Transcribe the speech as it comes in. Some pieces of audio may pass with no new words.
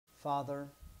Father,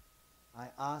 I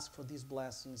ask for these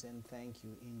blessings and thank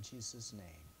you in Jesus' name.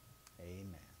 Amen.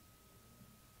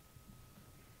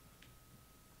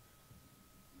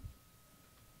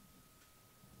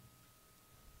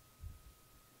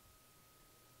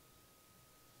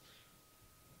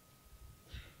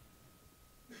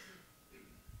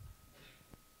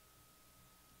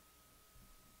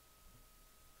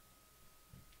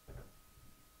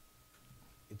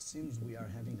 It seems we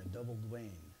are having a double Dwayne.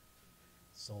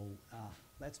 So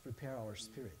let's prepare our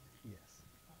spirit. Yes.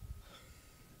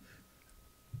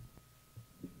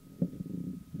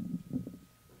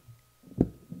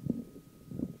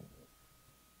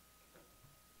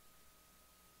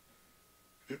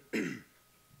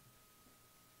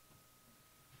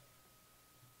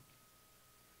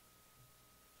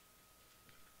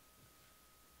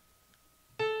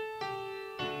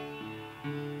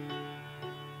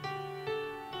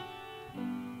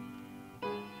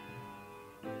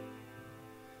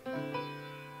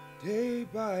 Day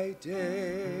by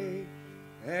day,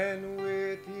 and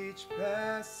with each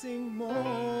passing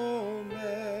moment,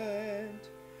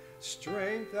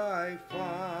 strength I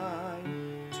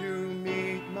find to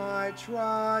meet my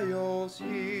trials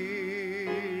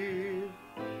here,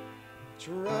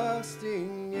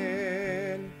 trusting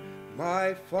in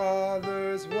my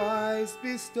Father's wise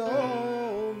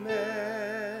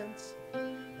bestowments.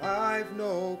 I've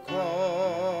no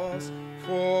cause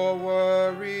for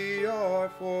worry or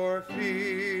for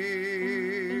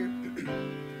fear.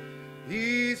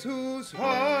 He's whose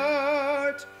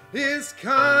heart is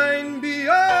kind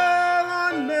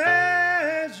beyond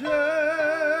measures,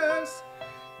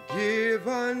 give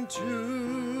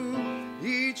unto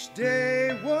each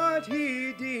day what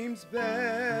he deems best,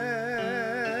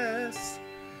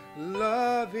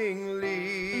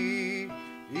 lovingly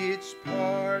each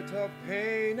part of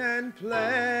pain and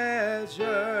pleasure,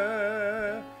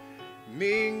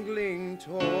 mingling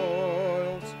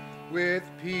toils with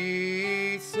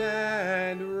peace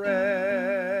and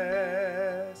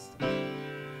rest.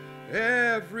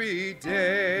 Every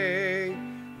day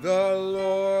the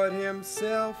Lord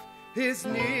himself is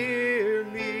near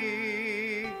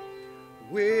me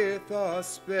with a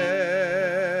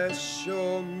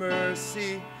special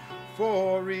mercy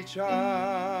for each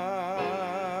hour.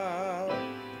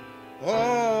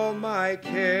 All my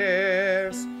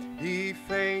cares he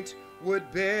faint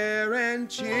would bear and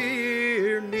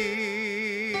cheer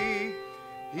me.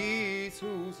 He's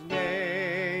whose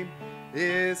name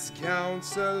is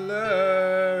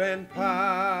Counselor and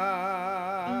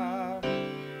Power.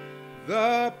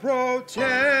 The protection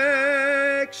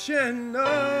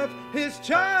of his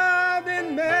child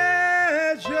in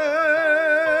measure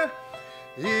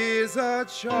is a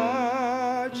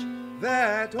charge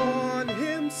that on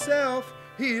himself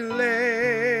he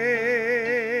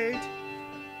laid.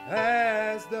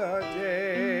 As the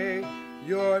day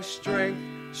your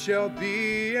strength shall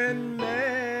be in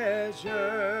measure,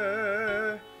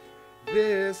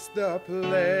 this the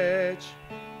pledge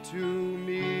to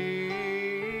me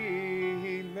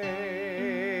he made.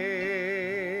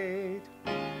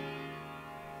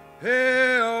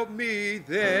 Help me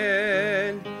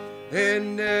then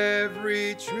in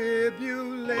every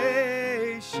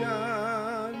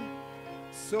tribulation,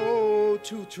 so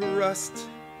to trust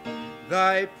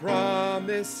thy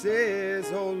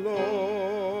promises, O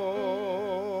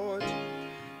Lord,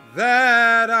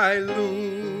 that I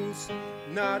lose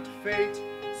not faith,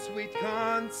 sweet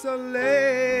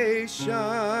consolation,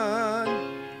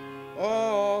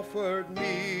 offered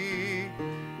me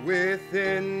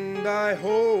within thy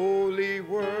holy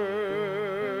word.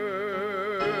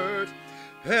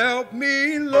 Help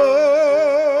me,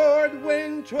 Lord,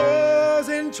 when toils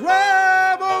and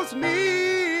troubles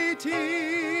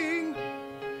meeting,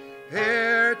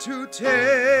 ere to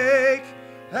take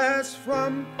as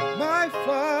from my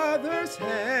Father's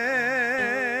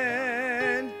hand,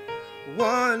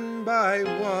 one by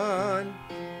one,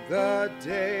 the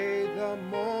day, the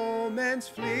moments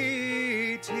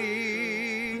fleeting,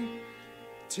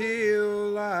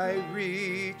 till I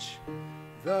reach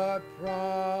the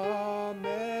promised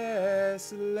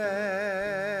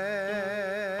land.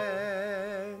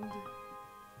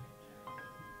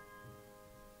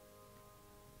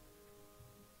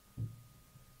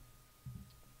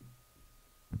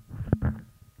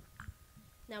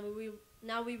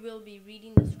 Now we will be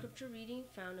reading the scripture reading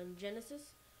found in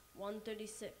Genesis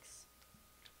 1:36.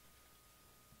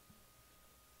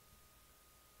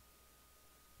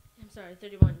 I'm sorry,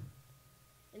 31.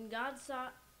 And God saw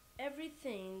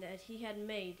everything that he had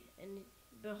made, and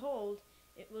behold,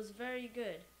 it was very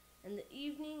good. And the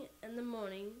evening and the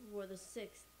morning were the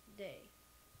sixth day.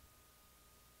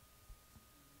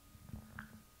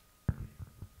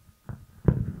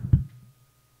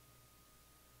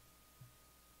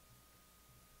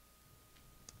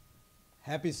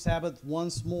 Happy Sabbath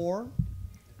once more.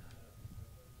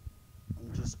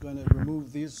 I'm just going to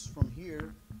remove this from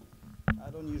here. I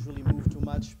don't usually move too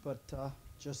much, but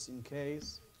just in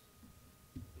case.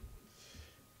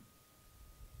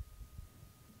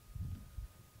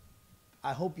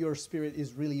 I hope your spirit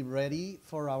is really ready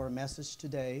for our message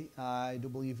today. I do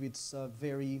believe it's a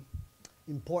very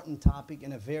important topic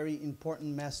and a very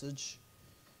important message.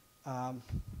 I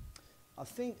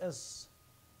think as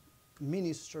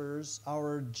ministers,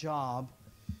 our job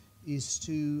is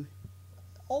to,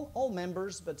 all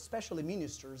members, but especially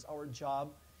ministers, our job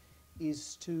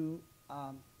is to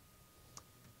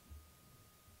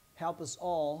help us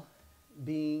all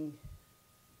being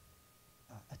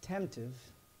attentive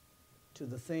to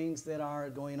the things that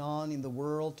are going on in the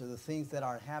world, to the things that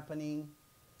are happening,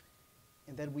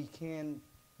 and that we can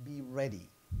be ready.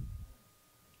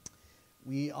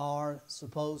 We are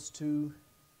supposed to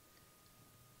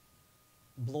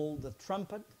blow the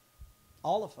trumpet,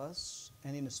 all of us,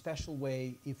 and in a special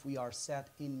way if we are set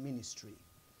in ministry.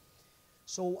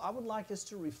 So I would like us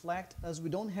to reflect, as we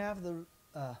don't have the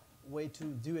way to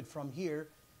do it from here.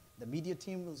 The media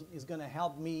team is going to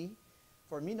help me,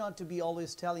 for me not to be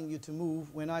always telling you to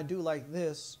move. When I do like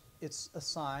this, it's a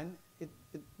sign. It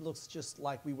looks just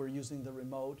like we were using the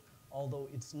remote, although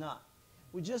it's not.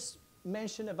 We just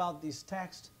mentioned about this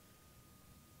text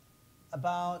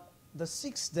about the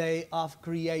sixth day of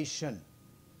creation.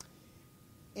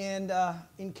 And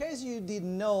in case you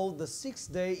didn't know, the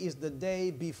sixth day is the day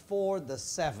before the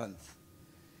seventh.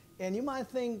 And you might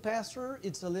think, Pastor,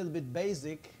 it's a little bit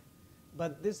basic,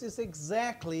 but this is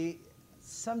exactly,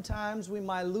 sometimes we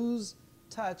might lose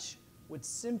touch with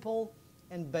simple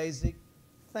and basic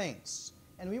things.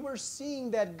 And we were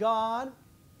seeing that God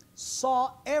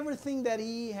saw everything that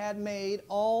He had made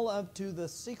all up to the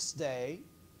sixth day,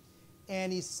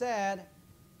 and He said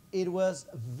it was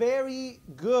very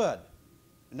good.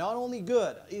 Not only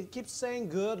good, it keeps saying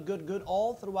good, good, good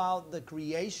all throughout the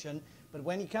creation, but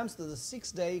when He comes to the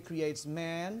sixth day, He creates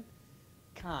mankind,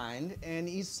 and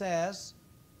He says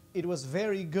it was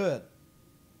very good.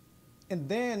 And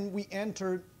then we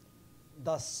entered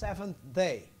the seventh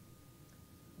day.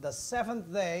 The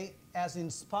seventh day has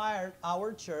inspired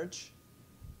our church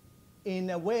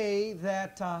in a way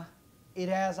that it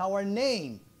has our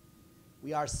name.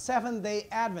 We are Seventh-day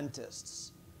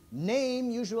Adventists.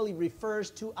 Name usually refers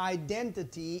to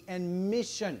identity and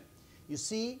mission. You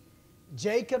see,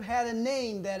 Jacob had a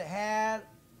name that had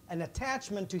an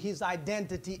attachment to his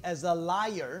identity as a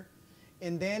liar.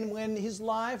 And then when his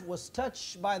life was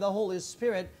touched by the Holy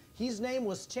Spirit, his name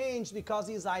was changed because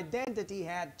his identity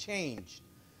had changed.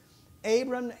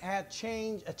 Abram had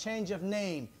a change of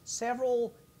name.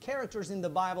 Several characters in the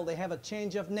Bible, they have a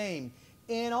change of name.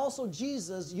 And also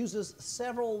Jesus uses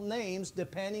several names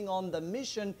depending on the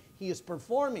mission He is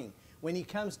performing. When He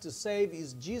comes to save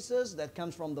is Jesus, that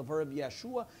comes from the verb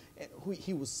Yeshua, who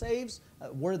He who saves,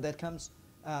 a word that comes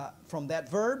from that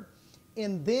verb.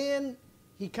 And then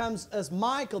He comes as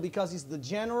Michael because He's the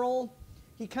general.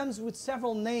 He comes with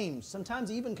several names. Sometimes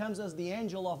He even comes as the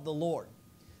angel of the Lord.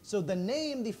 So the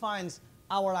name defines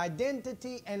our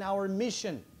identity and our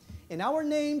mission. And our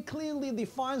name clearly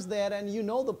defines that, and you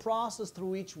know the process through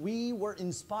which we were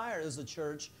inspired as a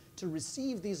church to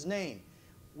receive this name.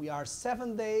 We are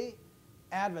Seventh-day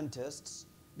Adventists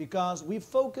because we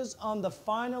focus on the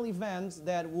final events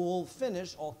that will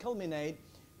finish or culminate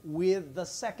with the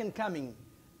second coming,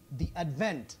 the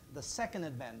Advent, the second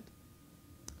Advent.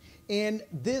 And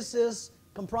this is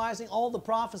comprising all the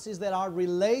prophecies that are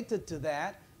related to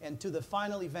that and to the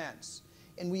final events.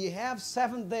 And we have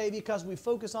seventh day because we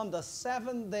focus on the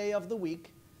seventh day of the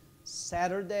week,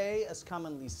 Saturday, as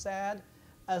commonly said,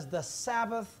 as the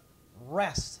Sabbath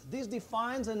rest. This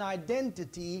defines an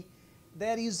identity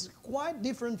that is quite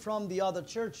different from the other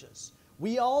churches.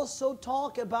 We also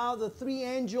talk about the three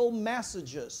angel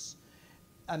messages.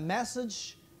 A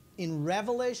message in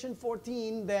Revelation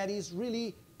 14 that is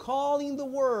really calling the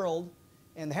world,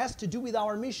 and has to do with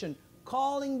our mission,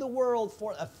 calling the world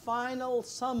for a final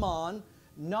summon,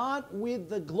 not with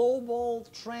the global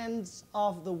trends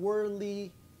of the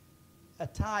worldly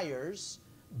attires,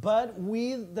 but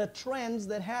with the trends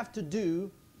that have to do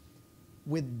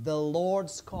with the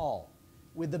Lord's call,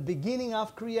 with the beginning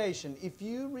of creation. If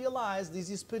you realize this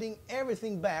is putting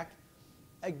everything back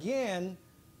again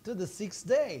to the sixth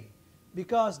day,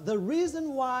 because the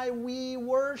reason why we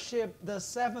worship the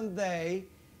seventh day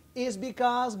is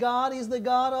because God is the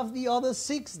God of the other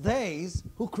 6 days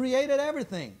who created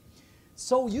everything.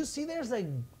 So you see there's a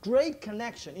great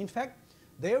connection. In fact,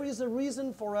 there is a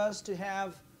reason for us to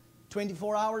have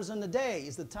 24 hours in a day.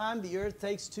 It's the time the earth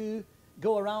takes to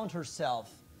go around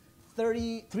herself.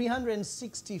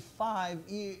 365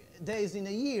 days in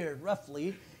a year,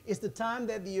 roughly, is the time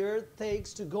that the earth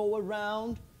takes to go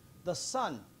around the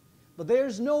sun. But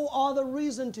there's no other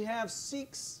reason to have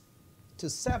 6 to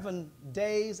 7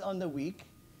 days on the week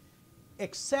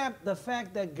except the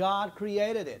fact that God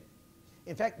created it.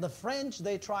 In fact, the French,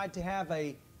 they tried to have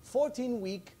a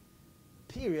 14-week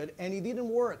period and it didn't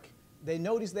work. They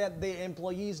noticed that their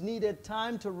employees needed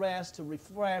time to rest, to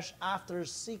refresh after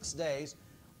 6 days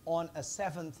on a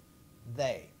 7th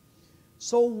day.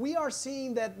 So we are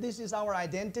seeing that this is our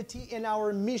identity and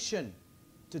our mission,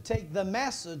 to take the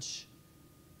message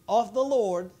of the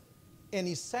Lord and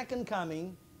His second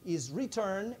coming, His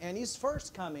return and His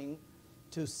first coming,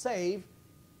 to save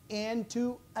and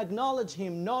to acknowledge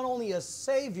Him not only as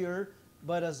Savior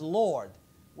but as Lord.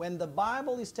 When the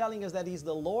Bible is telling us that He's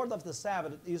the Lord of the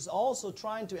Sabbath, it is also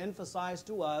trying to emphasize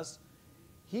to us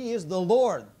He is the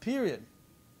Lord, period.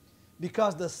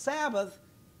 Because the Sabbath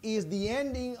is the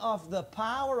ending of the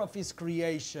power of His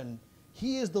creation.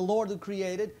 He is the Lord who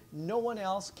created. No one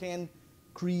else can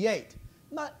create.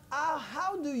 But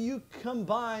how do you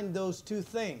combine those two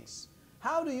things?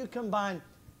 How do you combine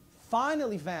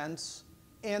final events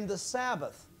and the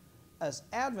Sabbath? As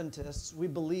Adventists, we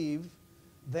believe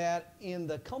that in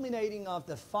the culminating of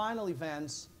the final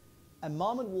events, a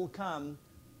moment will come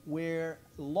where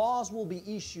laws will be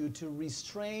issued to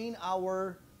restrain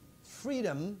our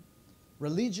freedom,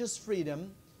 religious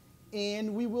freedom,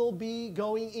 and we will be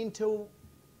going into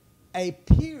a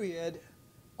period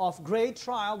of great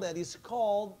trial that is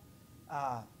called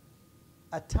a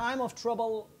time of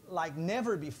trouble like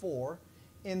never before,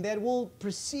 and that will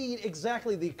precede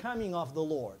exactly the coming of the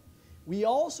Lord. We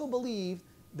also believe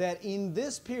that in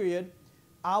this period,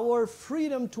 our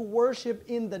freedom to worship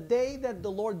in the day that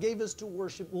the Lord gave us to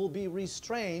worship will be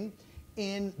restrained,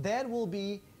 and that will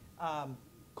be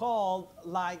called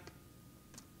like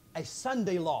a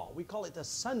Sunday law. We call it a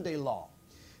Sunday law.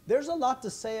 There's a lot to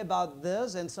say about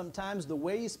this, and sometimes the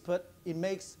way it's put, it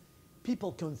makes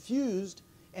people confused,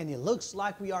 and it looks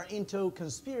like we are into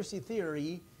conspiracy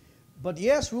theory. But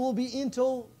yes, we will be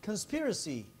into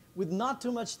conspiracy with not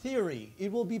too much theory.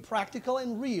 It will be practical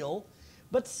and real,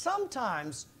 but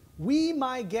sometimes we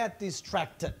might get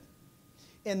distracted.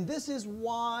 And this is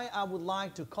why I would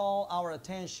like to call our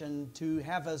attention to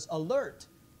have us alert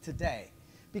today.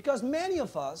 Because many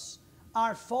of us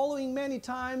are following many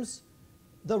times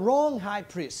the wrong high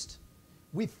priest.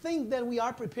 We think that we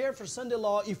are prepared for Sunday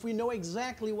law if we know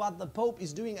exactly what the Pope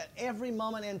is doing at every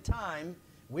moment in time.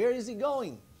 Where is he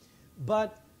going?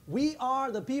 But we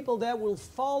are the people that will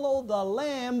follow the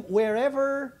Lamb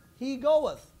wherever he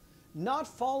goeth, not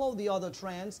follow the other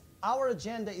trends. Our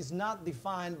agenda is not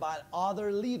defined by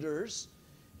other leaders,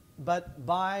 but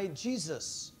by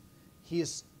Jesus.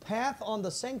 His path on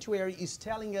the sanctuary is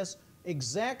telling us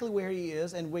exactly where he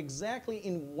is and exactly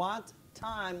in what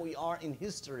time we are in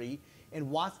history and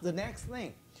what's the next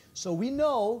thing. So we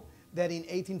know that in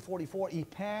 1844 he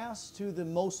passed to the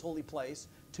most holy place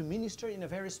to minister in a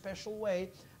very special way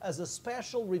as a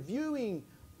special reviewing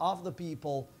of the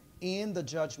people, and the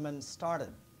judgment started.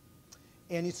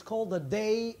 And it's called the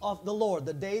day of the Lord.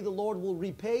 The day the Lord will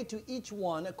repay to each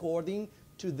one according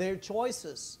to their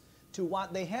choices, to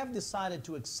what they have decided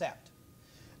to accept.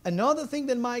 Another thing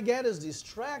that might get us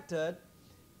distracted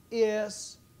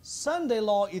is Sunday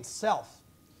law itself.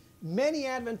 Many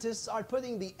Adventists are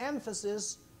putting the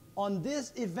emphasis on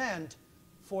this event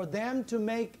for them to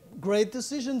make great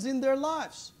decisions in their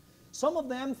lives. Some of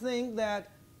them think that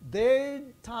their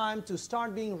time to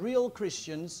start being real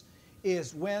Christians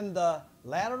is when the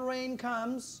latter rain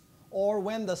comes, or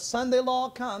when the Sunday law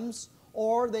comes,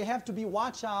 or they have to be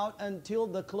watched out until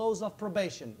the close of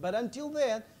probation. But until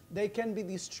then, they can be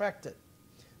distracted.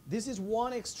 This is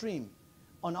one extreme.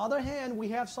 On the other hand, we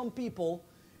have some people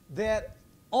that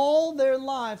all their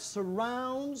life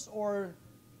surrounds or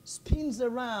spins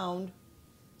around,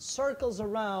 circles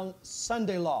around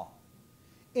Sunday law.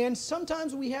 And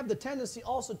sometimes we have the tendency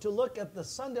also to look at the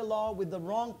Sunday law with the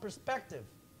wrong perspective.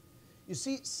 You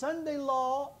see, Sunday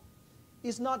law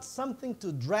is not something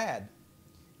to dread.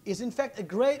 It's in fact a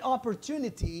great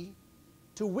opportunity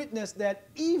to witness that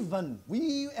even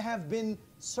we have been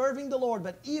serving the Lord,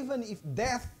 but even if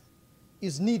death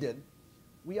is needed,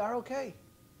 we are okay.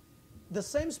 The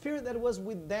same spirit that was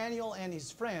with Daniel and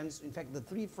his friends, in fact the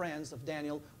 3 friends of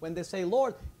Daniel, when they say,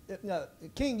 Lord,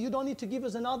 King, you don't need to give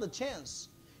us another chance.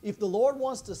 If the Lord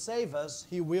wants to save us,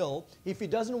 He will. If He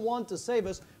doesn't want to save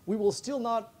us, we will still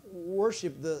not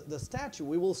worship the statue.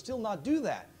 We will still not do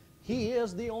that. He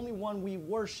is the only one we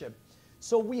worship.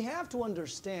 So we have to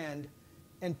understand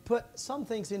and put some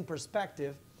things in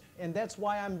perspective, and that's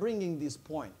why I'm bringing this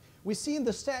point. We see in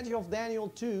the statue of Daniel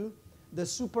 2 the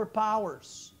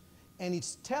superpowers. And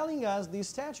it's telling us, the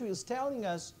statue is telling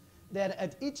us that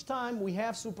at each time we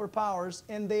have superpowers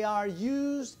and they are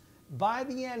used by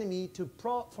the enemy to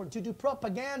do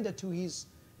propaganda to his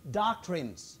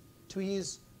doctrines, to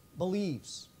his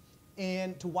beliefs,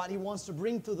 and to what he wants to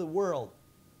bring to the world.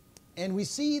 And we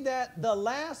see that the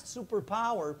last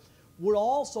superpower will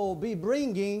also be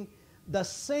bringing the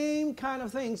same kind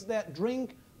of things that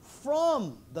drink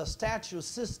from the statue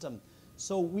system.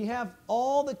 So we have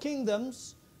all the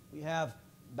kingdoms. We have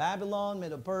Babylon,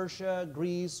 Medo-Persia,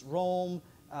 Greece, Rome,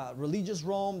 religious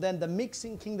Rome, then the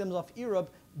mixing kingdoms of Europe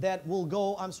that will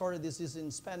go, I'm sorry, this is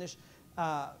in Spanish,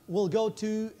 will go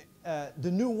to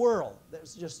the New World.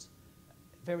 That's just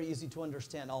very easy to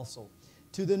understand also.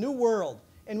 To the New World.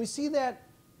 And we see that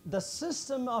the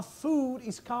system of food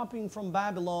is copying from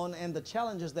Babylon and the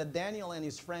challenges that Daniel and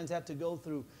his friends had to go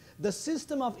through. The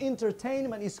system of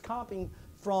entertainment is copying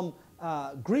from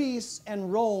Greece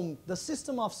and Rome. The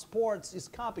system of sports is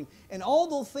copying. And all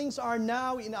those things are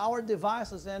now in our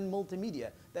devices and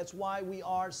multimedia. That's why we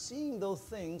are seeing those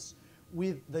things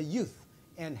with the youth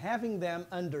and having them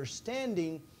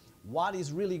understanding what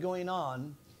is really going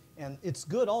on. And it's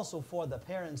good also for the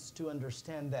parents to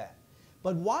understand that.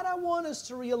 But what I want us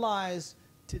to realize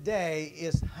today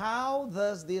is how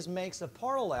does this makes a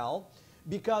parallel,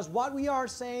 because what we are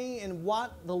saying and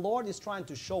what the Lord is trying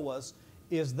to show us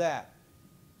is that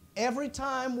every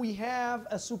time we have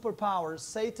a superpower,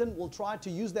 Satan will try to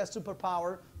use that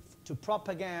superpower to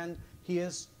propagate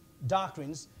his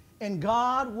doctrines, and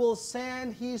God will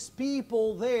send his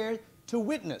people there to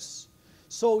witness.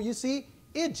 So you see,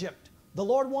 Egypt, the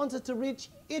Lord wanted to reach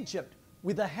Egypt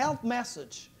with a health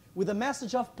message, with a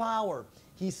message of power.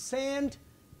 He sent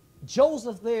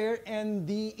Joseph there and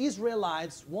the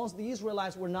Israelites, once the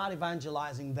Israelites were not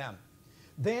evangelizing them.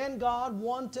 Then God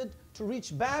wanted to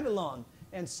reach Babylon.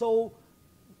 And so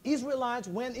Israelites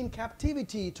went in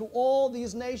captivity to all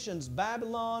these nations,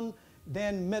 Babylon,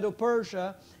 then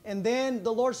Medo-Persia. And then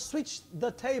the Lord switched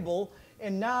the table.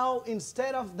 And now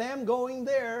instead of them going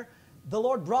there, the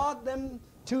Lord brought them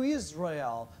to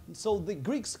Israel. So the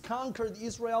Greeks conquered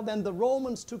Israel, then the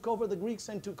Romans took over the Greeks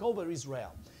and took over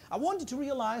Israel. I want you to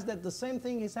realize that the same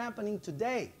thing is happening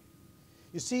today.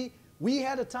 You see, we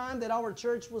had a time that our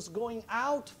church was going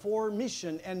out for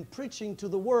mission and preaching to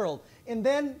the world, and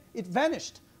then it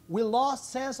vanished. We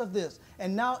lost sense of this,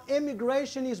 and now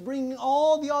immigration is bringing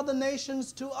all the other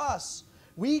nations to us.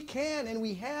 We can and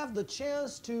we have the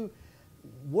chance to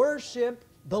worship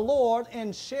the Lord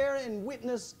and share and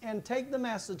witness and take the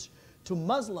message to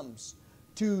Muslims,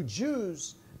 to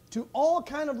Jews, to all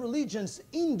kind of religions,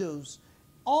 Hindus,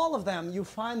 all of them. You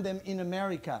find them in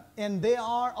America, and they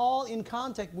are all in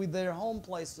contact with their home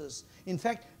places. In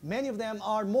fact, many of them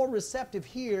are more receptive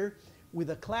here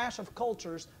with a clash of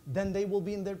cultures than they will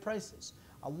be in their places.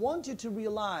 I want you to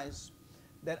realize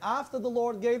that after the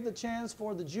Lord gave the chance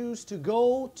for the Jews to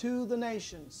go to the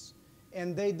nations,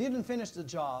 and they didn't finish the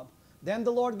job, then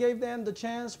the Lord gave them the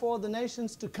chance for the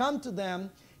nations to come to them,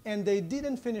 and they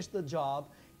didn't finish the job.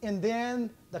 And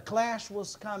then the clash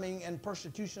was coming, and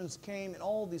persecutions came, and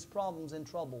all these problems and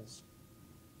troubles.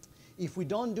 If we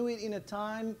don't do it in a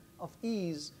time of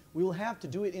ease, we will have to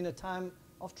do it in a time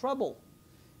of trouble.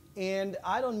 And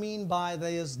I don't mean by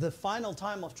this the final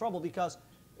time of trouble, because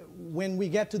when we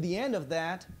get to the end of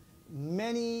that,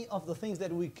 many of the things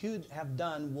that we could have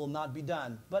done will not be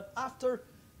done. But after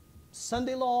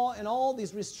Sunday law and all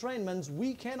these restraints,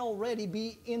 we can already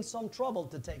be in some trouble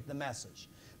to take the message.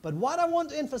 But what I want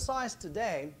to emphasize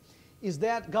today is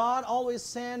that God always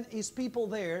sent His people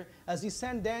there, as He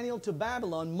sent Daniel to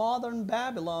Babylon. Modern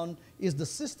Babylon is the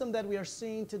system that we are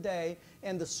seeing today,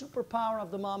 and the superpower of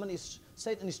the moment is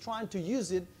Satan is trying to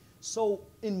use it. So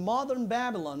in modern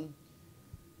Babylon,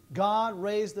 God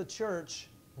raised the church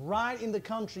right in the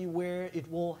country where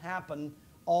it will happen,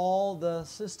 all the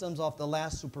systems of the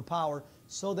last superpower,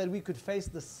 so that we could face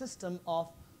the system of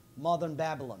modern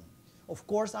Babylon. Of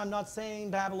course, I'm not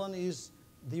saying Babylon is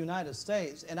the United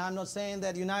States, and I'm not saying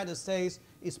that the United States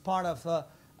is part of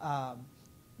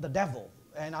the devil,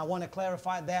 and I want to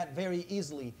clarify that very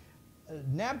easily.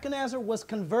 Nebuchadnezzar was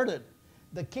converted.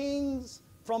 The kings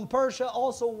from Persia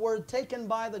also were taken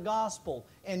by the gospel,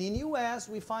 and in U.S.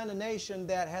 we find a nation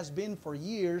that has been for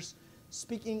years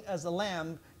speaking as a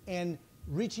lamb and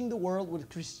reaching the world with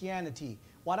Christianity.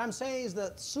 What I'm saying is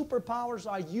that superpowers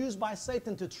are used by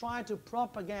Satan to try to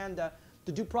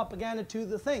do propaganda to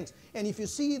the things. And if you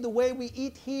see the way we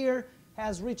eat here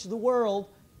has reached the world,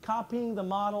 copying the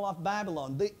model of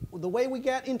Babylon. The way we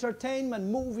get entertainment,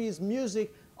 movies,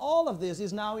 music, all of this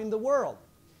is now in the world.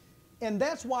 And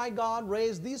that's why God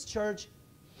raised this church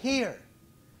here,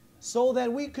 so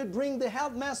that we could bring the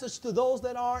health message to those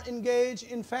that are engaged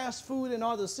in fast food and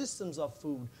other systems of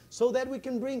food, so that we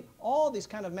can bring all this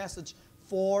kind of message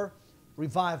for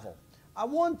revival. I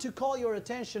want to call your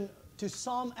attention to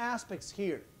some aspects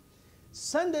here.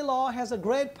 Sunday law has a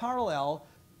great parallel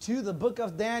to the book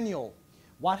of Daniel.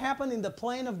 What happened in the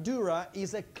plain of Dura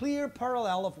is a clear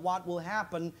parallel of what will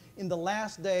happen in the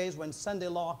last days when Sunday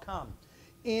law comes.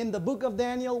 In the book of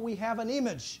Daniel, we have an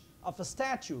image of a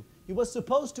statue. It was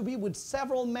supposed to be with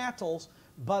several metals,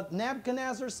 but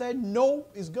Nebuchadnezzar said, no,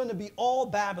 it's going to be all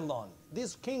Babylon.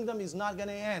 This kingdom is not going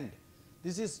to end.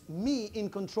 This is me in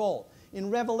control. In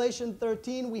Revelation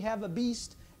 13, we have a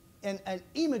beast, and an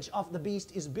image of the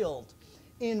beast is built.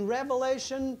 In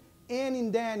Revelation and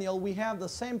in Daniel, we have the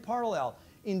same parallel.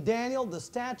 In Daniel, the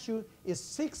statue is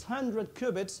 600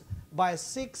 cubits by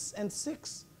 6 and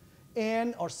 6,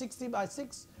 or 60 by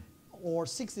 6, or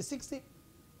 60.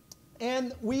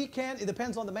 And we can, it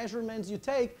depends on the measurements you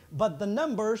take, but the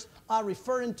numbers are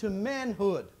referring to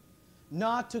manhood,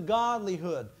 not to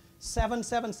godlyhood.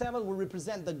 777 will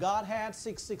represent the Godhead,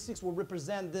 666 will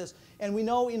represent this. And we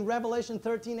know in Revelation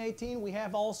 13:18, we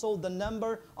have also the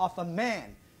number of a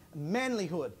man,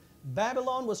 manlyhood.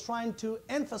 Babylon was trying to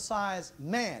emphasize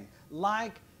man,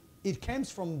 like it comes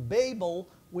from Babel,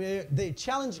 where they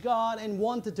challenged God and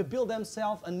wanted to build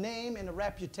themselves a name and a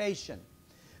reputation.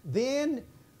 Then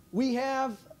we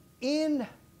have in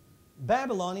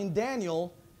Babylon, in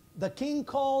Daniel, the king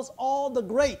calls all the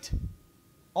great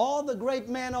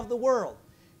men of the world.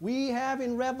 We have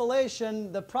in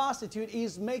Revelation, the prostitute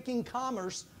is making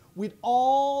commerce with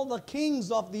all the kings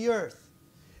of the earth.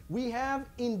 We have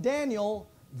in Daniel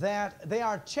that they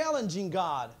are challenging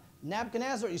God.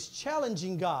 Nebuchadnezzar is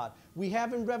challenging God. We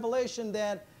have in Revelation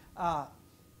that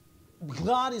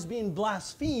God is being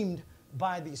blasphemed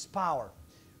by this power.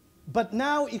 But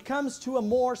now it comes to a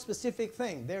more specific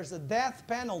thing. There's a death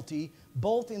penalty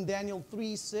both in Daniel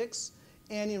 3:6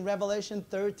 and in Revelation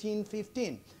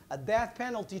 13:15. A death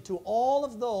penalty to all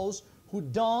of those who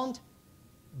don't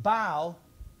bow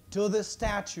to the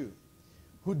statue,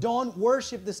 who don't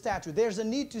worship the statue. There's a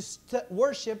need to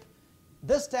worship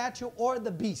the statue or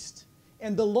the beast.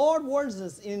 And the Lord warns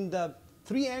us in the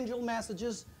 3 angel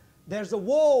messages, there's a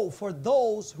woe for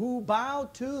those who bow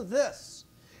to this.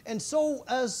 And so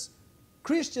as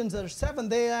Christians that are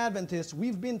Seventh-day Adventists,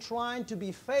 we've been trying to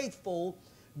be faithful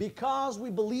because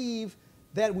we believe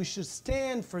that we should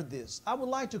stand for this. I would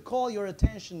like to call your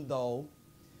attention, though,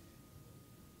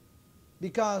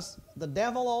 because the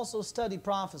devil also studied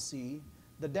prophecy.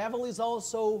 The devil is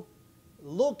also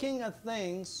looking at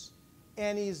things,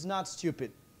 and he's not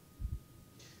stupid.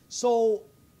 So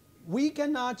we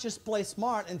cannot just play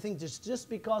smart and think just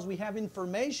because we have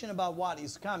information about what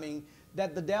is coming,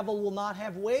 that the devil will not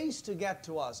have ways to get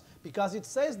to us. Because it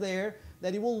says there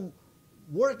that he will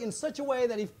work in such a way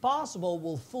that, if possible,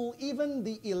 will fool even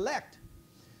the elect.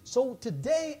 So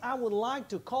today I would like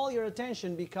to call your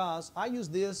attention, because I use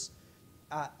this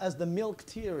as the milk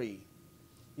theory.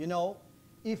 You know,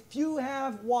 if you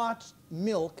have watched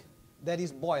milk that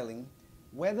is boiling,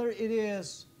 whether it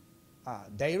is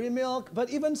dairy milk, but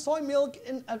even soy milk,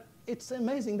 it's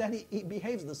amazing that it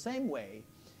behaves the same way.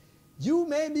 You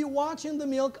may be watching the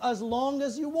milk as long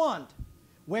as you want.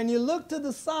 When you look to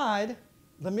the side,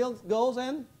 the milk goes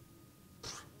in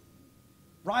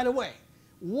right away.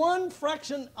 One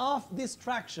fraction of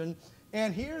distraction,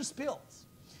 and here spills.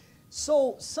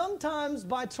 So sometimes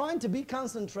by trying to be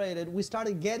concentrated, we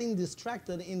started getting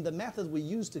distracted in the method we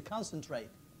use to concentrate.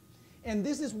 And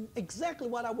this is exactly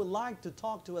what I would like to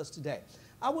talk to us today.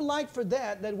 I would like for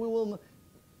that we will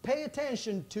pay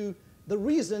attention to the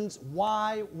reasons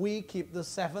why we keep the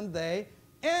seventh day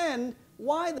and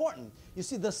why it's important. You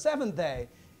see, the seventh day,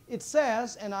 it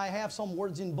says, and I have some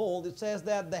words in bold, it says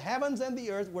that the heavens and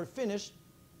the earth were finished,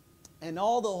 and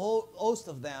all the host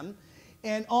of them.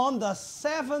 And on the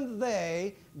seventh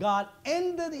day, God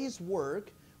ended His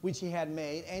work which He had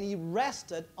made, and He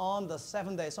rested on the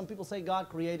seventh day. Some people say God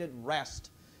created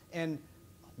rest and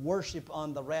worship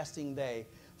on the resting day.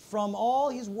 From all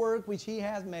His work which He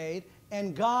has made,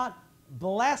 and God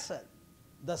blessed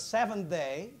the seventh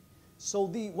day. So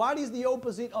what is the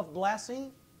opposite of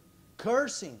blessing?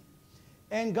 Cursing.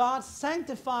 And God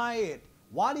sanctified it.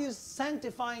 What is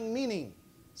sanctifying meaning?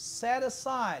 Set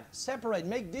aside, separate,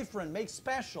 make different, make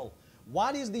special.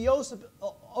 What is the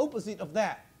opposite of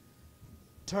that?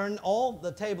 Turn all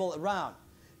the table around.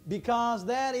 Because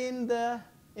that in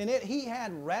it He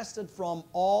had rested from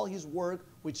all His work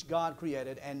which God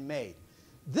created and made.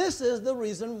 This is the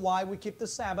reason why we keep the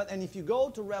Sabbath. And if you go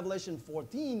to Revelation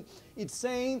 14, it's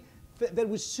saying that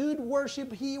we should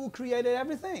worship He who created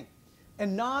everything,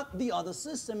 and not the other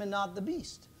system and not the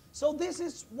beast. So this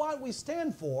is what we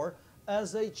stand for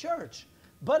as a church.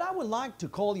 But I would like to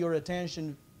call your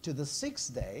attention to the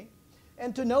sixth day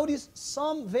and to notice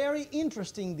some very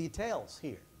interesting details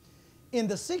here. In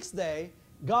the sixth day,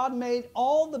 God made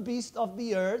all the beasts of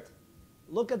the earth.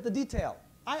 Look at the detail.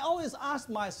 I always ask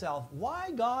myself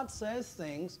why God says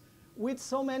things with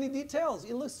so many details.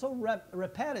 It looks so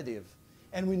repetitive.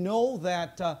 And we know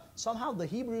that somehow the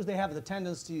Hebrews, they have the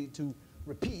tendency to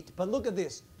repeat. But look at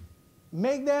this.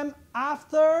 Make them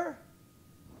after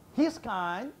his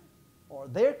kind, or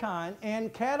their kind,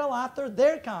 and cattle after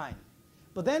their kind.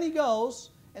 But then he goes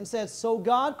and says, so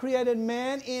God created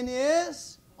man in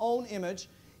his own image.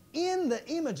 In the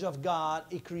image of God,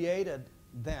 he created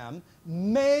them,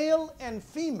 male and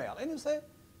female. And you say,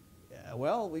 yeah,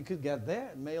 well, we could get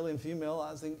there, male and female.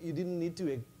 I think you didn't need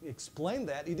to explain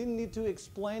that. You didn't need to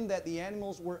explain that the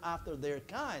animals were after their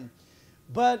kind.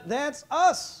 But that's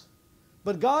us.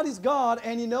 But God is God,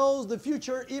 and He knows the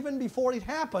future even before it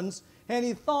happens. And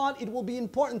He thought it will be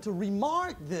important to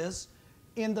remark this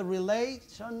in the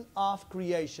relation of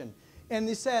creation. And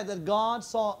He said that God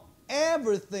saw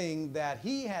everything that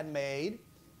He had made,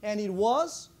 and it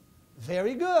was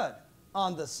very good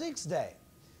on the sixth day.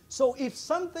 So if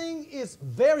something is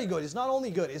very good, it's not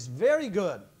only good, it's very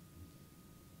good,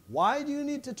 why do you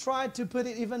need to try to put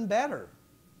it even better?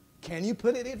 Can you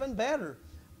put it even better?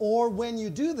 Or when you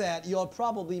do that, you're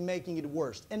probably making it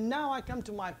worse. And now I come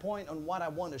to my point on what I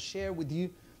want to share with you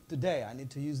today. I need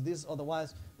to use this,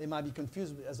 otherwise they might be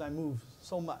confused as I move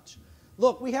so much.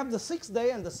 Look, we have the sixth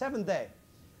day and the seventh day.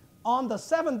 On the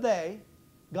seventh day,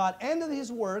 God ended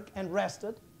His work and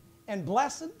rested, and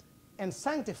blessed and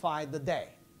sanctified the day.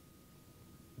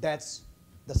 That's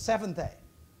the seventh day.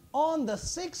 On the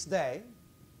sixth day,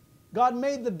 God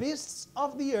made the beasts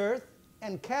of the earth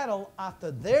and cattle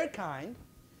after their kind.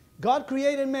 God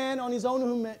created man on His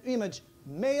own image,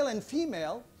 male and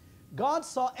female. God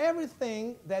saw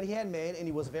everything that He had made, and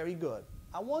it was very good.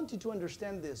 I want you to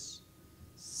understand this.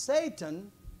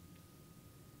 Satan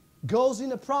goes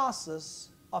in a process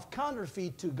of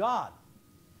counterfeit to God.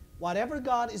 Whatever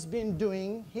God has been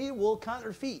doing, he will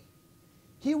counterfeit.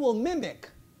 He will mimic.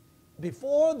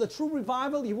 Before the true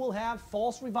revival, he will have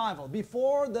false revival.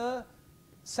 Before the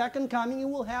second coming, he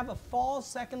will have a false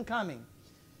second coming.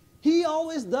 He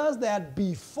always does that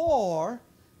before,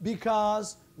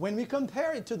 because when we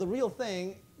compare it to the real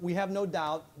thing, we have no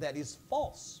doubt that it's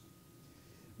false.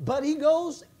 But he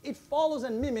goes, it follows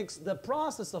and mimics the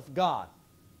process of God.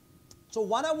 So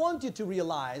what I want you to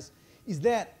realize is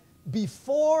that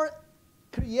before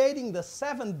creating the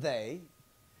seventh day,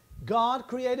 God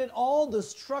created all the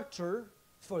structure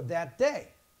for that day.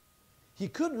 He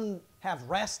couldn't have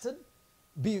rested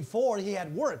before he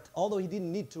had worked, although he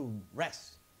didn't need to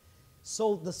rest.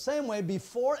 So the same way,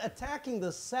 before attacking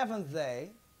the seventh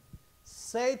day,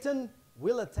 Satan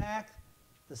will attack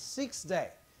the sixth day,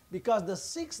 because the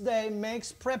sixth day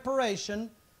makes preparation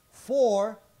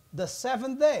for the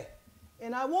seventh day.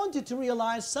 And I want you to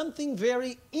realize something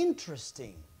very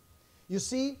interesting. You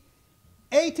see,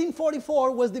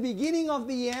 1844 was the beginning of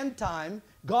the end time.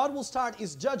 God will start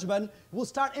His judgment, will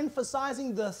start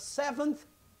emphasizing the seventh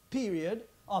period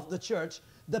of the church,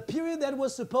 the period that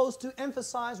was supposed to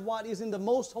emphasize what is in the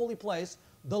most holy place,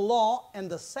 the law and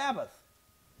the Sabbath.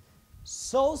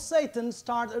 So Satan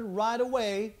started right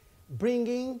away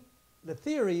bringing the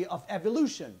theory of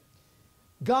evolution.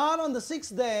 God on the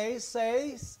sixth day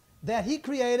says that He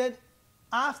created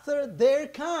after their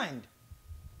kind,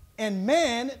 and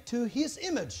man to His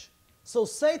image. So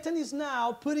Satan is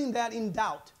now putting that in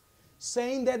doubt,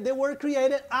 saying that they were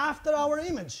created after our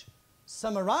image.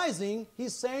 Summarizing,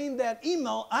 he's saying that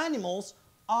animals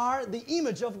are the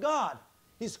image of God.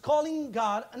 He's calling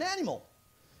God an animal.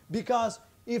 Because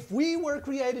if we were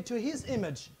created to His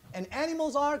image, and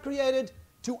animals are created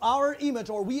to our image,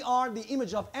 or we are the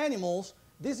image of animals,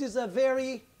 this is a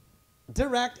very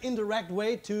direct, indirect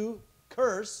way to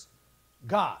curse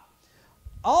God.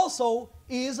 Also,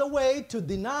 is a way to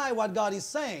deny what God is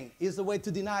saying. Is a way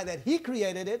to deny that He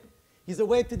created it. Is a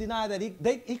way to deny that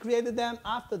He created them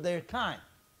after their kind.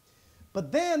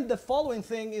 But then the following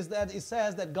thing is that it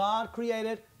says that God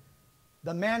created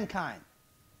the mankind,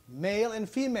 male and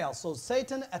female. So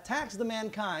Satan attacks the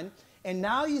mankind, and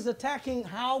now he's attacking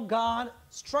how God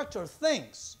structured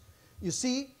things. You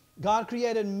see, God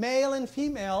created male and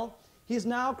female. He's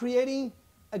now creating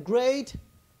a great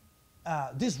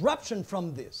disruption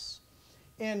from this.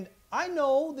 And I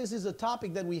know this is a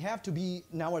topic that we have to be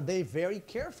nowadays very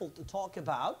careful to talk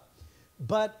about,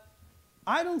 but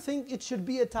I don't think it should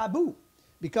be a taboo,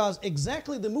 because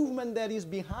exactly the movement that is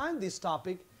behind this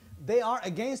topic, they are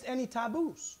against any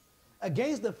taboos,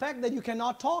 against the fact that you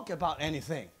cannot talk about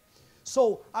anything.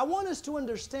 So I want us to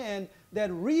understand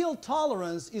that real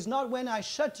tolerance is not when I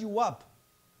shut you up.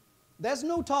 There's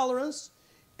no tolerance.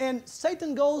 And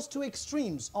Satan goes to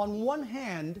extremes. On one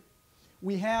hand,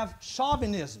 we have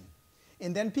chauvinism.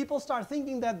 And then people start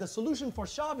thinking that the solution for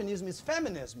chauvinism is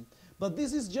feminism. But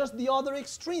this is just the other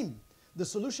extreme. The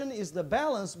solution is the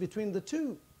balance between the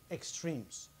two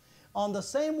extremes. On the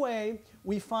same way,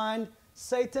 we find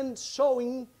Satan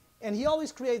showing, and he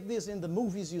always creates this in the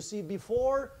movies you see,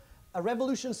 before a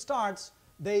revolution starts,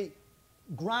 they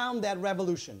ground that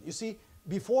revolution. You see,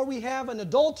 before we have an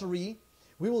adultery,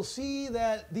 we will see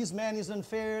that this man is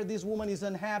unfair, this woman is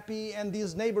unhappy, and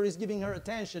this neighbor is giving her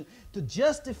attention to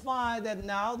justify that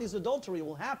now this adultery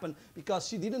will happen because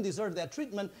she didn't deserve that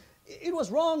treatment. It was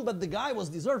wrong, but the guy was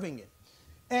deserving it.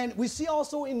 And we see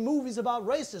also in movies about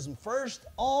racism, first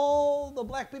all the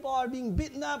black people are being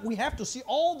beaten up. We have to see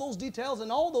all those details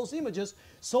and all those images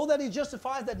so that it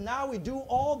justifies that now we do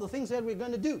all the things that we're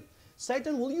going to do.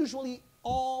 Satan will usually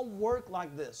all work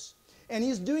like this. And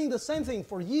he's doing the same thing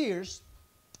for years.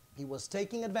 He was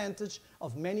taking advantage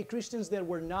of many Christians that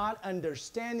were not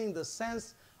understanding the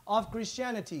sense of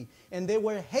Christianity, and they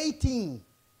were hating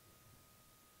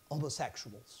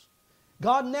homosexuals.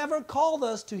 God never called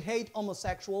us to hate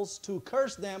homosexuals, to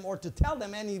curse them, or to tell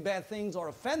them any bad things or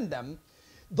offend them.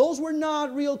 Those were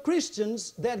not real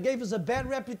Christians. That gave us a bad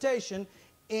reputation,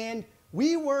 and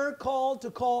we were called to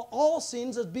call all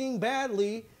sins as being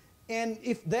badly, and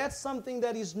if that's something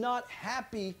that is not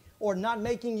happy or not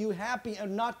making you happy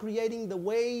and not creating the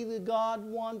way that God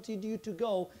wanted you to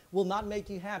go, will not make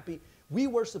you happy, we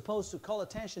were supposed to call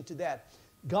attention to that.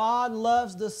 God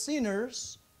loves the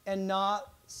sinners and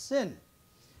not sin.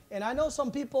 And I know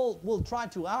some people will try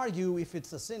to argue if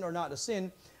it's a sin or not a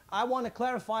sin. I want to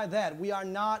clarify that. We are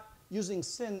not using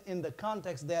sin in the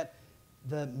context that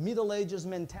the Middle Ages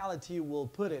mentality will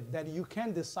put it, that you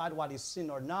can decide what is sin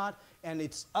or not, and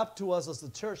it's up to us as the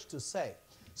church to say.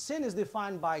 Sin is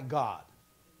defined by God.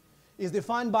 It's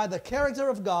defined by the character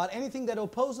of God. Anything that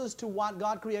opposes to what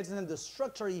God creates and the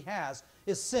structure He has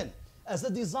is sin. As a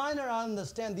designer, I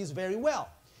understand this very well.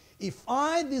 If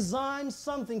I design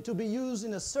something to be used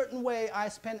in a certain way, I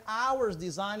spend hours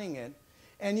designing it,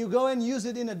 and you go and use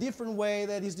it in a different way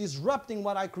that is disrupting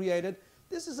what I created,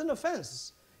 this is an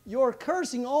offense. You're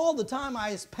cursing all the time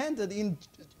I spent it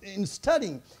in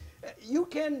studying. You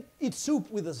can eat soup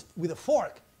with a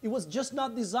fork. It was just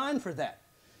not designed for that.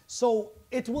 So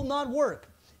it will not work.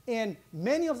 And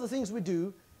many of the things we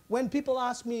do, when people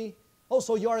ask me, oh,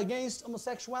 so you're against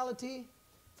homosexuality?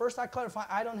 First, I clarify,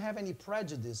 I don't have any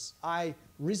prejudice. I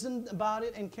reasoned about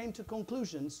it and came to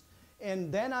conclusions.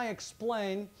 And then I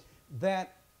explain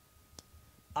that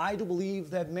I do believe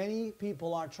that many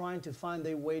people are trying to find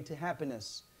their way to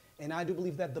happiness. And I do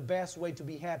believe that the best way to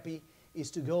be happy is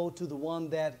to go to the one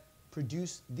that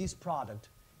produced this product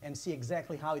and see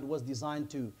exactly how it was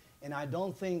designed to. And I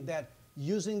don't think that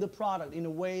using the product in a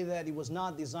way that it was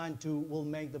not designed to will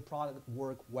make the product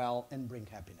work well and bring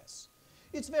happiness.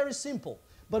 It's very simple.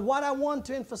 But what I want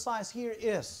to emphasize here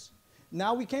is,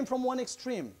 now we came from one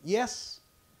extreme. Yes,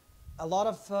 a lot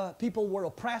of people were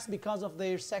oppressed because of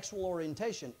their sexual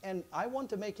orientation. And I want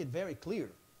to make it very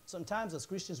clear. Sometimes as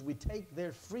Christians we take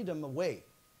their freedom away.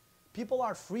 People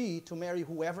are free to marry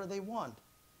whoever they want.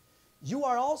 You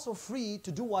are also free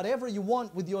to do whatever you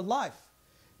want with your life.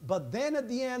 But then at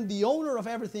the end, the owner of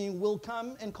everything will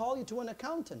come and call you to an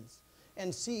accountant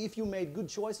and see if you made good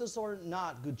choices or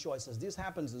not good choices. This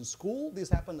happens in school, this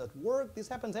happens at work, this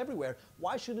happens everywhere.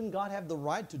 Why shouldn't God have the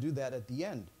right to do that at the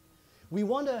end? We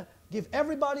want to give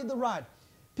everybody the right.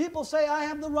 People say, I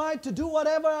have the right to do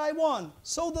whatever I want.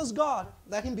 So does God.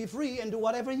 Let Him be free and do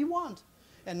whatever He wants.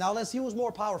 And now let's see who's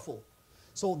more powerful.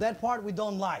 So that part we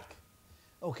don't like.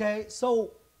 Okay?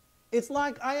 So it's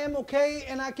like I am okay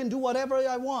and I can do whatever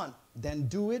I want. Then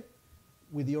do it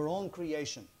with your own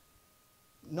creation.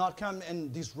 Not come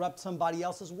and disrupt somebody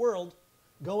else's world.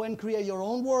 Go and create your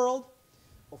own world.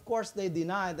 Of course, they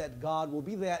deny that God will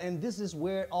be there. And this is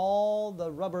where all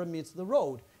the rubber meets the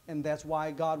road. And that's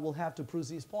why God will have to prove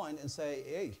His point and say,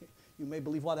 hey, you may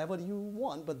believe whatever you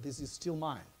want, but this is still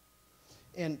mine.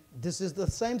 And this is the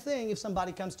same thing if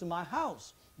somebody comes to my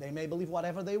house. They may believe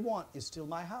whatever they want. It's still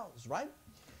my house, right?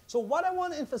 So what I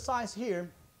want to emphasize here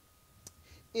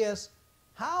is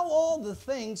how all the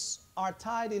things are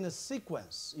tied in a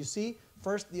sequence. You see,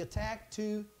 first the attack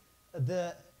to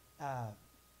the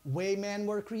way men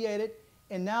were created,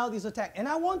 and now this attack. And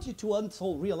I want you to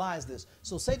also realize this.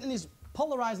 So Satan is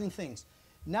polarizing things.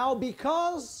 Now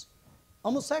because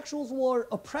Homosexuals were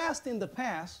oppressed in the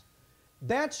past.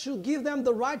 That should give them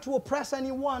the right to oppress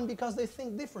anyone because they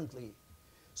think differently.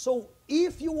 So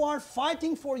if you are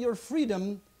fighting for your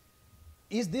freedom,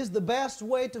 is this the best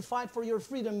way to fight for your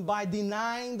freedom, by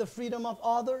denying the freedom of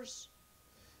others?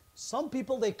 Some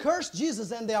people, they curse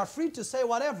Jesus and they are free to say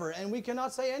whatever, and we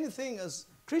cannot say anything as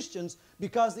Christians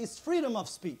because it's freedom of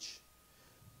speech.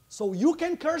 So you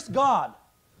can curse God,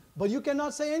 but you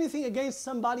cannot say anything against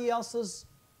somebody else's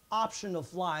option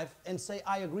of life and say,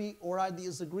 I agree or I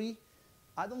disagree.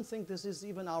 I don't think this is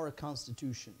even our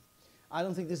Constitution. I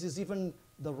don't think this is even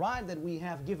the right that we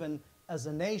have given as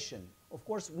a nation. Of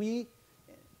course,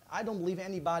 I don't believe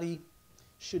anybody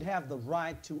should have the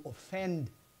right to offend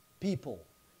people.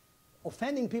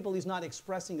 Offending people is not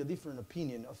expressing a different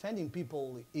opinion. Offending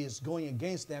people is going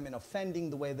against them and offending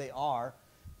the way they are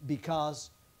because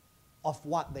of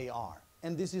what they are.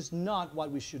 And this is not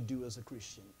what we should do as a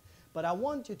Christian. But I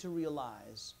want you to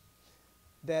realize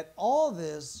that all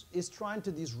this is trying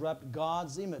to disrupt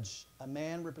God's image. A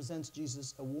man represents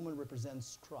Jesus, a woman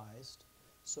represents Christ.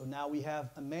 So now we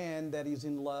have a man that is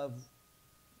in love.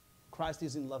 Christ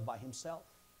is in love by himself.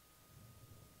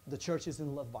 The church is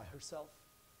in love by herself.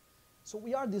 So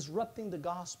we are disrupting the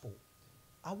gospel.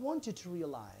 I want you to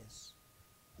realize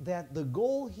that the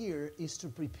goal here is to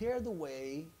prepare the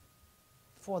way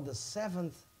for the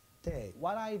seventh day.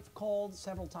 What I've called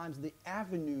several times the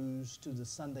avenues to the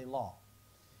Sunday law.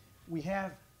 We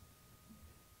have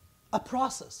a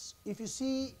process. If you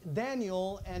see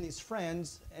Daniel and his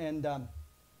friends, and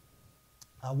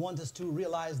I want us to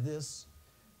realize this,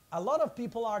 a lot of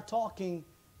people are talking,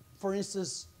 for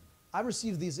instance, I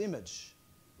received this image,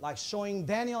 like showing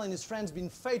Daniel and his friends being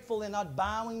faithful and not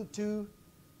bowing to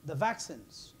the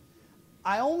vaccines.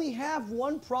 I only have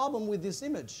one problem with this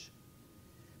image,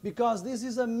 because this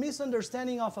is a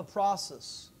misunderstanding of a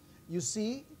process. You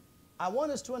see, I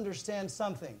want us to understand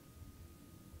something.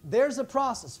 There's a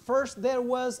process. First, there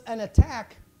was an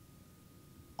attack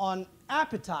on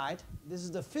appetite. This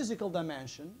is the physical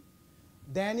dimension.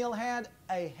 Daniel had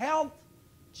a health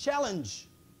challenge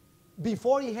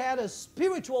before he had a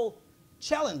spiritual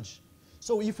challenge.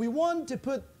 So if we want to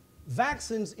put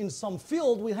vaccines in some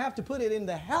field, we have to put it in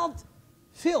the health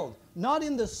field, not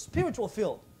in the spiritual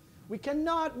field. We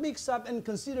cannot mix up and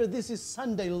consider this is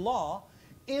Sunday law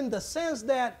in the sense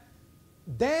that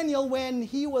Daniel, when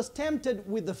he was tempted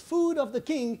with the food of the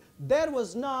king, that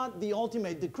was not the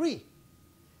ultimate decree.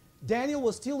 Daniel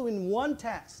was still in one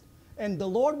test, and the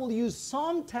Lord will use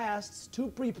some tests to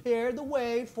prepare the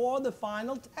way for the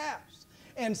final test.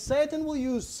 And Satan will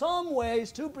use some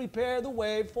ways to prepare the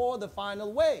way for the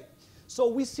final way. So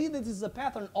we see that this is a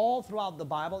pattern all throughout the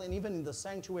Bible, and even in the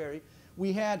sanctuary.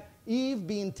 We had Eve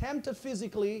being tempted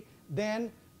physically,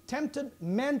 then tempted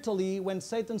mentally when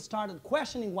Satan started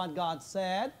questioning what God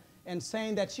said and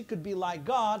saying that she could be like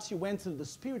God. She went through the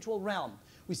spiritual realm.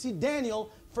 We see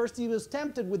Daniel, first he was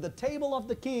tempted with the table of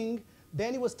the king.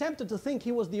 Then he was tempted to think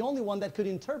he was the only one that could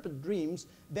interpret dreams.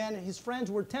 Then his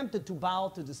friends were tempted to bow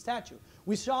to the statue.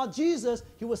 We saw Jesus,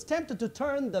 he was tempted to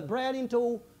turn the bread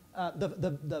into,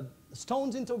 the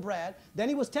stones into bread. Then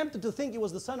he was tempted to think he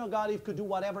was the Son of God, he could do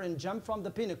whatever and jump from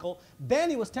the pinnacle. Then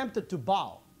he was tempted to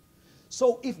bow.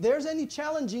 So if there's any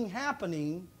challenging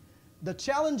happening, the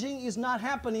challenging is not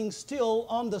happening still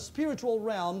on the spiritual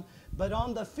realm, but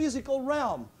on the physical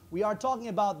realm. We are talking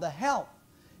about the health.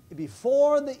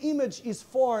 Before the image is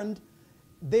formed,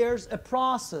 there's a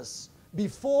process.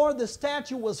 Before the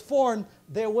statue was formed,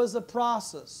 there was a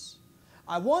process.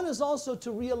 I want us also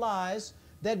to realize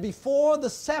that before the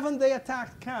seventh-day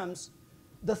attack comes,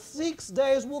 the 6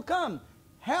 days will come.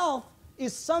 Health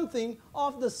is something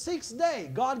of the sixth day.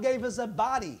 God gave us a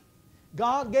body.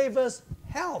 God gave us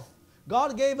health.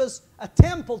 God gave us a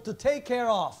temple to take care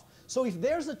of. So if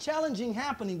there's a challenging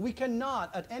happening, we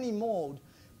cannot at any mode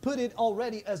put it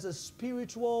already as a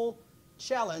spiritual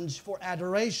challenge for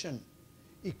adoration.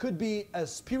 It could be a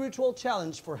spiritual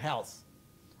challenge for health.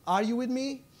 Are you with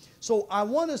me? So I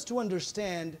want us to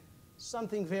understand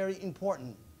something very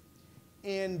important.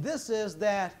 And this is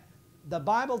that the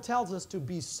Bible tells us to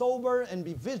be sober and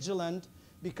be vigilant,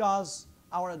 because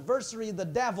our adversary, the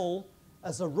devil,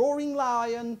 as a roaring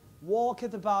lion,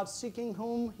 walketh about seeking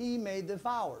whom he may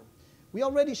devour. We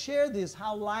already shared this,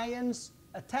 how lions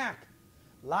attack.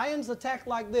 Lions attack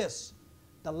like this.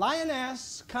 The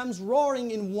lioness comes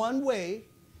roaring in one way,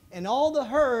 and all the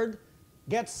herd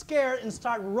gets scared and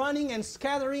start running and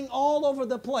scattering all over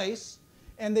the place,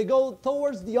 and they go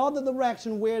towards the other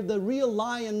direction where the real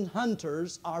lion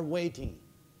hunters are waiting.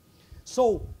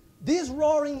 So this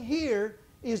roaring here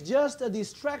is just a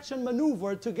distraction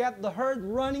maneuver to get the herd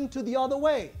running to the other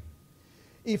way.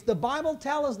 If the Bible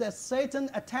tells us that Satan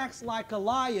attacks like a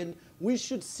lion, we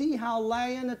should see how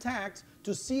lion attacks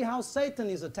to see how Satan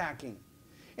is attacking.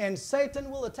 And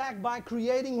Satan will attack by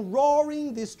creating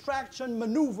roaring distraction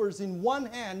maneuvers in one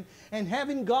hand and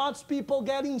having God's people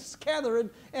getting scattered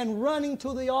and running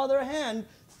to the other hand,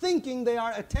 thinking they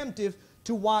are attentive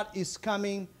to what is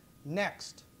coming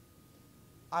next.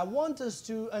 I want us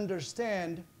to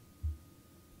understand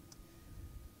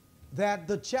that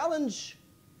the challenge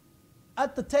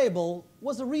at the table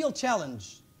was a real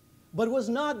challenge, but was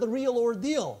not the real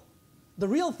ordeal. The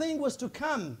real thing was to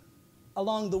come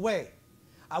along the way.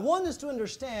 I want us to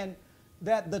understand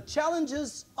that the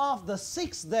challenges of the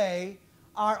sixth day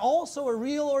are also a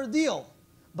real ordeal,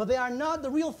 but they are not the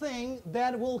real thing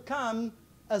that will come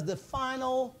as the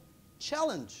final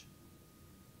challenge.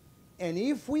 And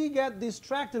if we get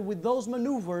distracted with those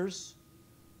maneuvers,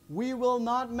 we will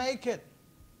not make it.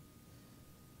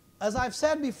 As I've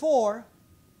said before,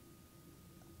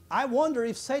 I wonder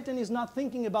if Satan is not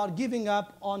thinking about giving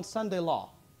up on Sunday law.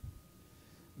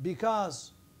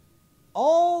 Because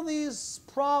all these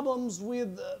problems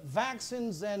with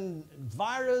vaccines and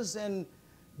virus, and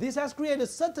this has created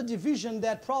such a division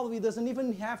that probably doesn't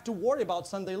even have to worry about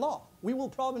Sunday law. We will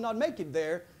probably not make it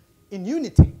there in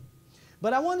unity.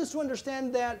 But I want us to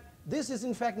understand that this is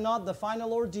in fact not the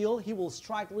final ordeal. He will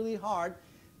strike really hard.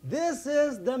 This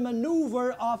is the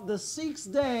maneuver of the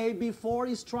sixth day before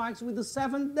he strikes with the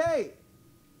seventh day.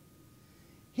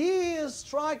 He is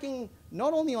striking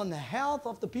not only on the health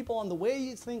of the people, on the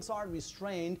way things are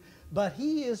restrained, but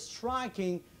he is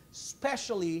striking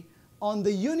especially on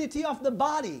the unity of the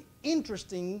body.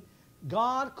 Interesting,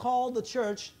 God called the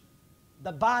church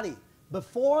the body.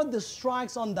 Before the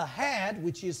strikes on the head,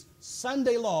 which is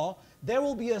Sunday law, there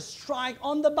will be a strike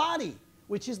on the body,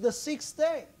 which is the sixth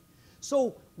day.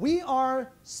 So we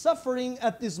are suffering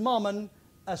at this moment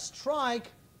a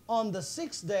strike on the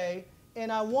sixth day,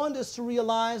 and I want us to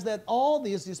realize that all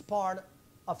this is part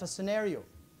of a scenario.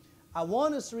 I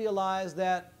want us to realize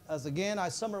that, as again I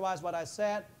summarize what I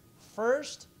said,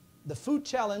 first the food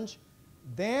challenge,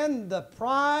 then the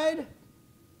pride,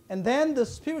 and then the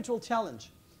spiritual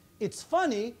challenge. It's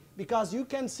funny because you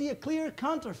can see a clear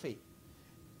counterfeit.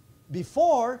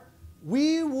 Before,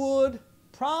 we would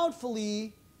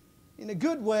proudly, in a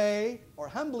good way, or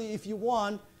humbly if you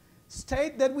want,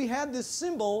 state that we had this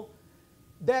symbol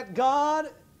that God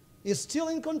is still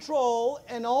in control,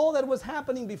 and all that was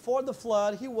happening before the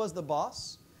flood, He was the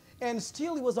boss. And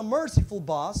still He was a merciful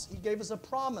boss. He gave us a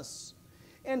promise.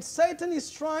 And Satan is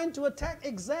trying to attack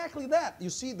exactly that. You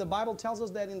see, the Bible tells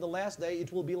us that in the last day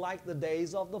it will be like the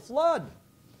days of the flood.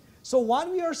 So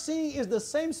what we are seeing is the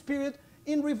same spirit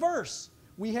in reverse.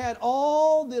 We had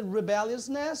all the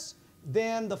rebelliousness,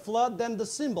 then the flood, then the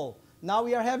symbol. Now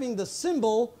we are having the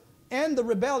symbol and the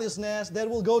rebelliousness that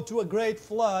will go to a great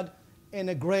flood and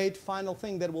a great final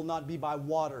thing that will not be by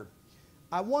water.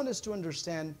 I want us to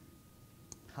understand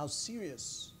how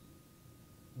serious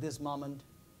this moment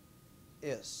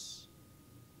is.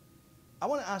 I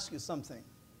want to ask you something.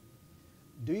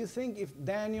 Do you think if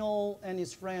Daniel and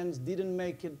his friends didn't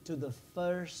make it to the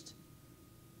first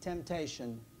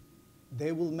temptation,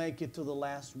 they will make it to the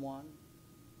last one?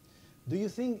 Do you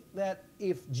think that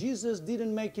if Jesus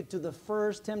didn't make it to the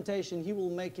first temptation, He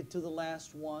will make it to the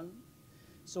last one?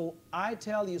 So I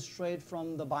tell you straight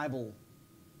from the Bible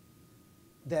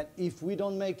that if we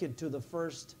don't make it to the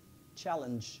first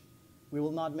challenge, we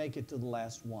will not make it to the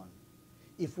last one.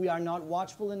 If we are not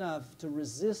watchful enough to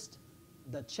resist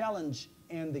the challenge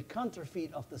and the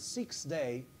counterfeit of the sixth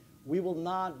day, we will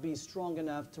not be strong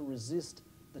enough to resist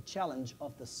the challenge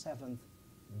of the seventh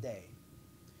day.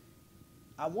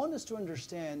 I want us to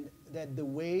understand that the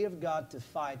way of God to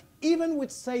fight, even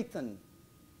with Satan,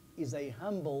 is a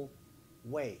humble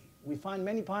way. We find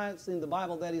many parts in the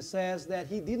Bible that it says that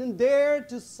he didn't dare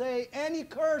to say any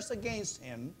curse against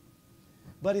him,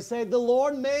 but he said, "The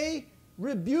Lord may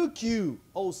rebuke you,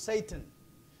 O Satan."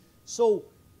 So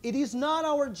it is not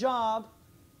our job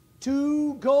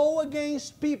to go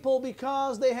against people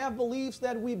because they have beliefs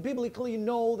that we biblically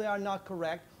know they are not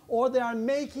correct, or they are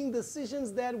making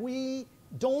decisions that we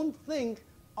don't think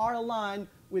are aligned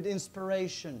with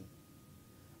inspiration.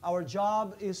 Our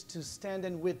job is to stand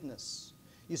and witness.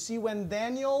 You see, when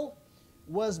Daniel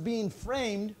was being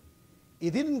framed, he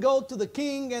didn't go to the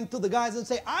king and to the guys and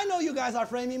say, "I know you guys are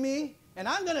framing me, and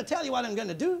I'm going to tell you what I'm going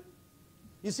to do."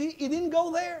 You see, he didn't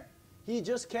go there. He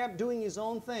just kept doing his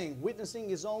own thing, witnessing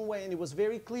his own way, and it was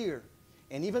very clear.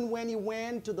 And even when he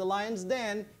went to the lion's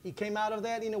den, he came out of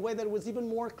that in a way that was even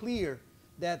more clear,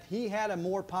 that he had a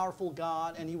more powerful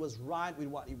God and he was right with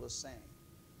what he was saying.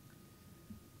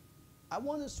 I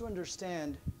want us to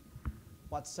understand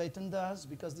what Satan does,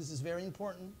 because this is very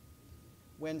important.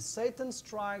 When Satan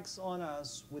strikes on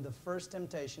us with the first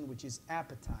temptation, which is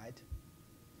appetite,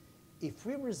 if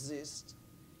we resist,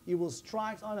 he will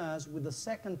strike on us with the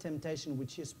second temptation,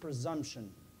 which is presumption.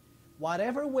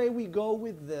 Whatever way we go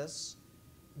with this,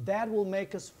 that will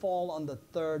make us fall on the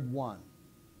third one.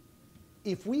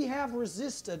 If we have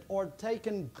resisted or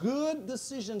taken good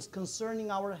decisions concerning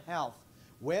our health,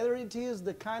 whether it is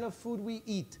the kind of food we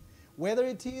eat, whether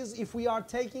it is if we are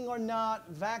taking or not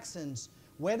vaccines,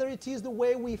 whether it is the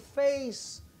way we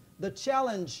face the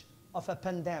challenge of a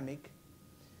pandemic,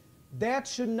 that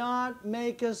should not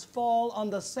make us fall on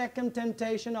the second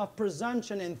temptation of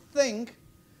presumption and think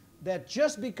that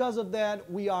just because of that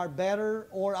we are better,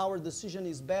 or our decision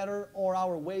is better, or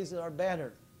our ways are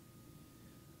better.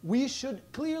 We should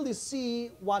clearly see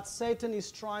what Satan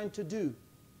is trying to do.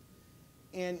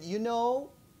 And you know,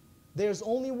 there's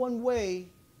only one way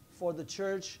for the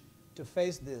church to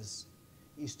face this,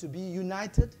 is to be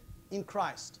united in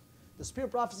Christ. The Spirit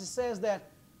of prophecy says that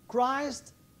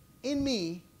Christ in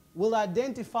me will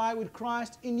identify with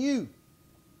Christ in you.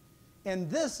 And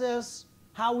this is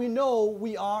how we know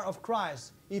we are of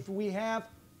Christ, if we have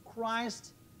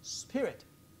Christ's Spirit.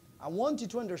 I want you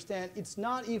to understand, it's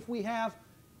not if we have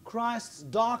Christ's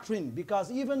doctrine,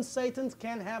 because even Satan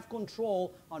can have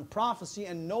control on prophecy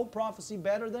and know prophecy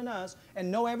better than us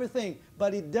and know everything,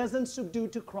 but it doesn't subdue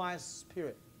to Christ's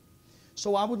Spirit.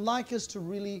 So I would like us to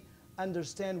really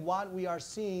understand what we are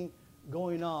seeing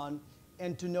going on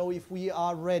and to know if we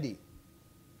are ready.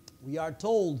 We are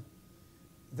told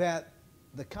that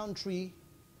the country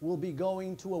will be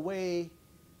going to a way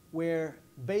where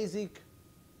basic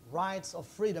rights of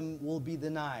freedom will be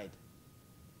denied.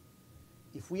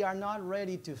 If we are not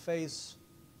ready to face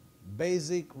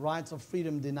basic rights of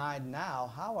freedom denied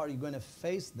now, how are you going to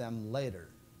face them later?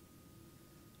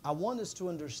 I want us to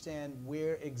understand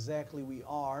where exactly we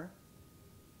are.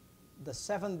 The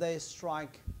 7-day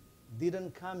strike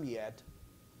didn't come yet,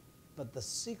 but the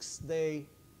 6-day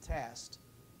test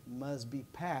must be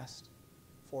passed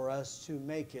for us to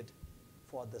make it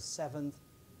for the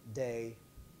 7th-day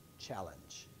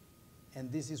challenge. And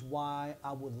this is why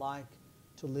I would like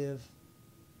to leave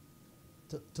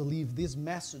this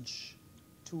message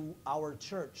to our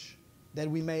church, that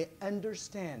we may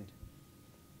understand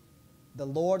the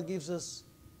Lord gives us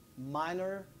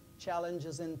minor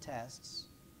challenges and tests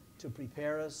to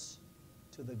prepare us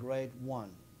to the great one.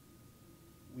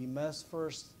 We must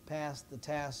first pass the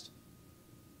test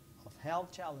of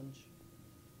health challenge,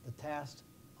 the test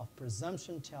of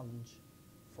presumption challenge,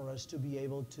 for us to be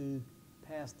able to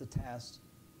pass the test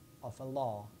of a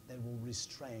law that will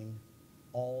restrain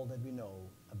all that we know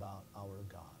about our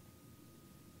God.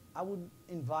 I would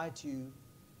invite you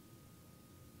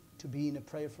to be in a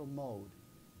prayerful mode.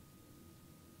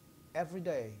 Every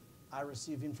day I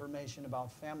receive information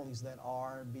about families that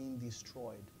are being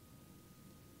destroyed.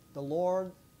 The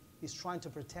Lord is trying to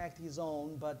protect His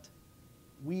own, but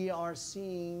we are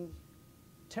seeing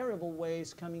terrible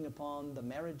ways coming upon the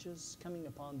marriages, coming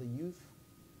upon the youth.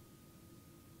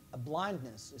 A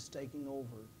blindness is taking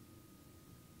over.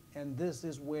 And this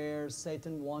is where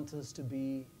Satan wants us to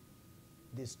be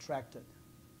distracted.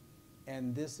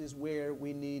 And this is where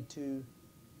we need to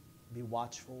be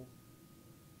watchful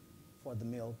for the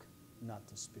milk not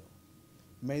to spill.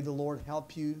 May the Lord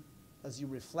help you as you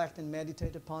reflect and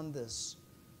meditate upon this.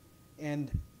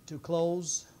 And to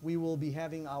close, we will be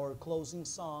having our closing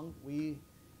song. We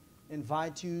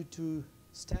invite you to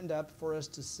stand up for us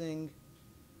to sing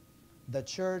 "The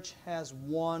Church Has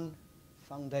One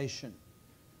Foundation."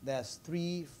 That's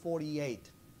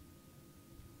 348.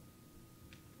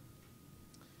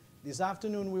 This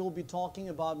afternoon we will be talking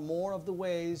about more of the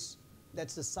ways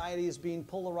that society is being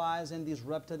polarized and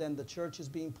disrupted, and the church is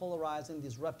being polarized and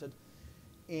disrupted.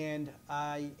 And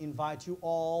I invite you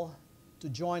all to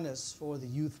join us for the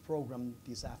youth program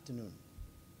this afternoon.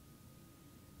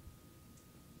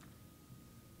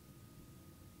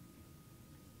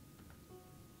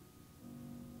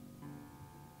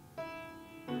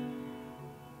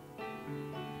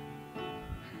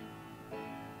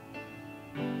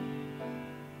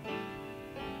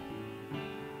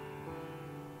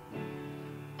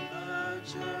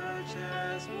 Church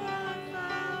has one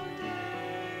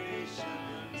foundation,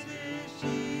 'tis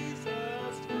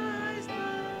Jesus Christ the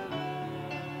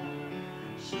Lord.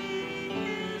 She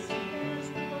is His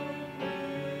foundation,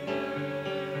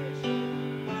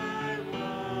 by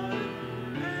water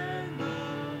and the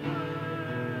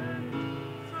word,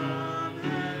 from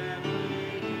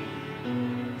heavenly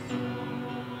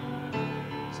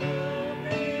source, to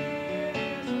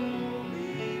His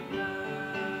holy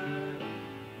blood.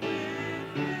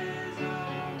 With His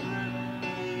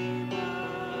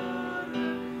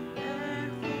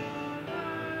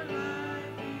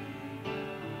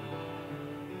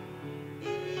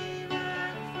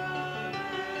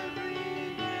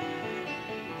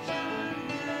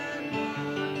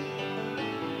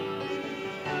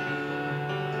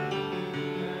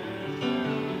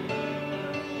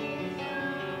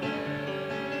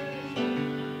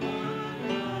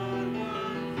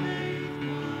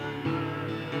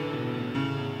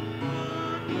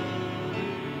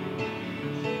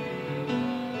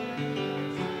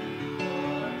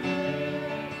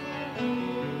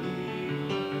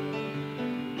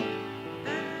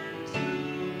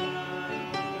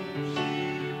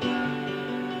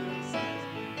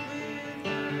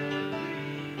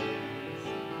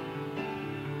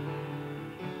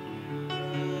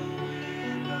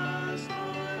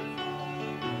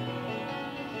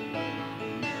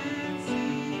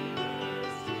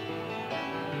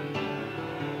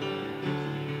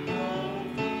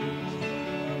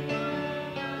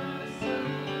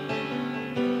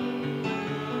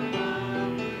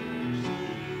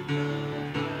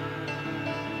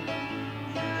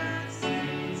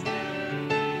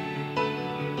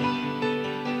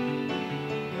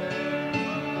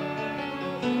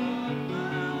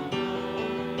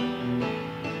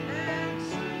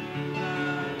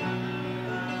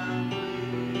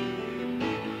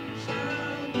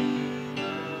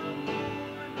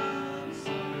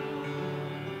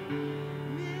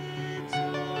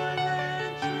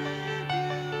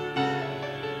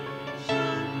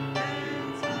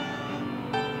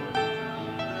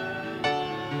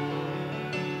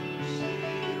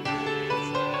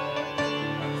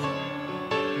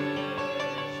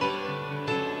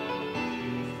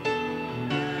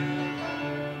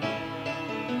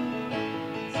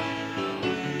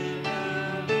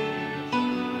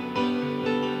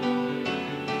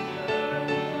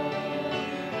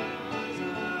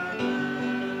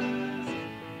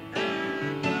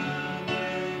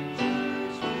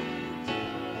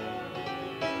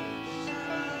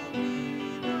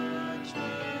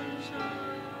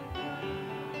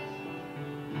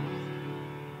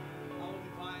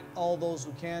all those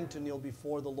who can to kneel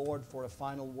before the Lord for a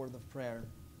final word of prayer.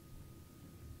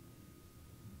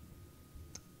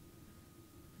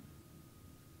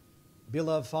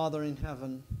 Beloved Father in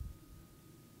heaven,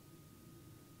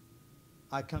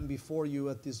 I come before you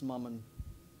at this moment.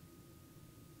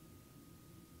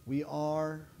 We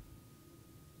are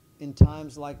in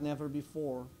times like never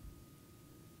before,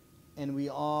 and we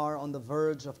are on the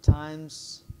verge of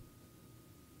times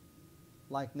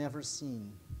like never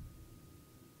seen.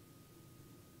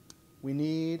 We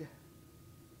need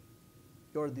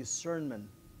your discernment,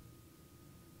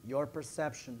 your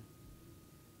perception,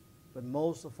 but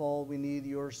most of all, we need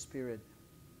your Spirit.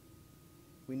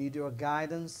 We need your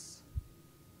guidance,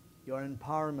 your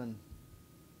empowerment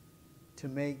to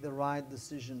make the right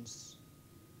decisions.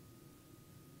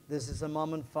 This is a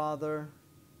moment, Father,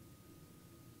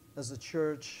 as a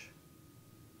church,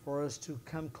 for us to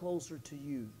come closer to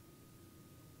you,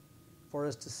 for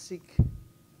us to seek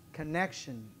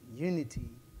connection, unity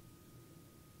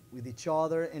with each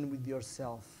other and with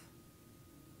yourself.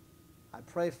 I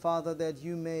pray, Father, that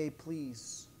you may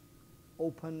please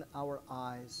open our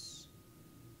eyes,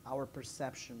 our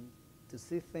perception, to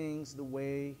see things the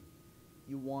way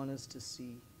you want us to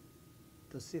see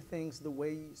things the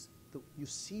way you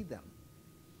see them.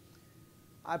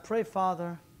 I pray,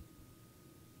 Father,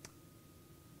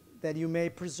 that you may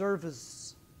preserve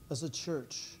us as a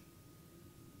church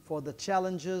for the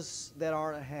challenges that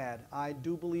are ahead. I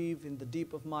do believe in the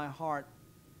deep of my heart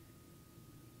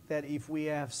that if we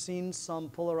have seen some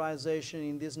polarization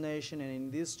in this nation and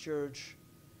in this church,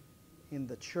 in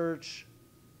the church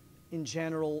in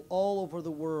general, all over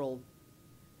the world,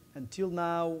 until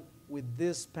now with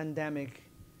this pandemic,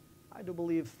 I do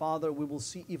believe, Father, we will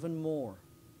see even more.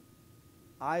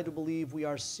 I do believe we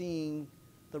are seeing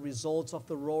the results of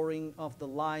the roaring of the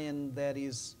lion that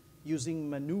is using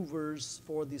maneuvers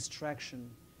for distraction.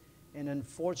 And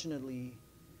unfortunately,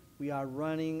 we are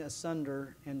running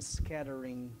asunder and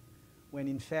scattering, when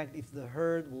in fact, if the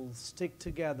herd will stick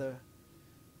together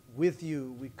with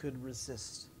you, we could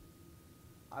resist.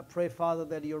 I pray, Father,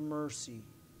 that your mercy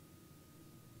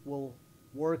will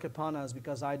work upon us,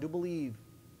 because I do believe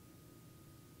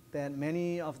that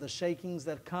many of the shakings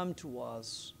that come to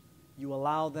us, you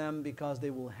allow them because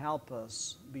they will help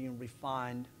us being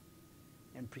refined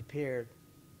and prepared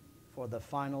for the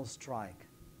final strike.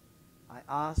 I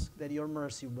ask that your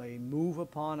mercy may move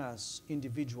upon us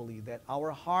individually, that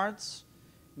our hearts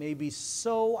may be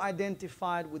so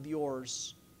identified with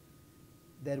yours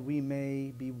that we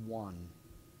may be one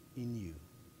in you.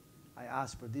 I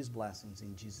ask for these blessings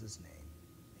in Jesus' name.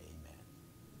 Amen.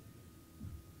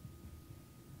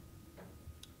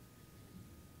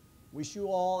 Wish you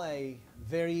all a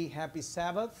very happy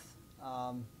Sabbath.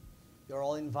 You're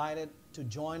all invited to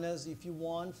join us if you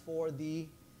want for the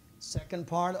second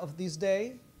part of this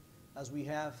day as we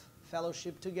have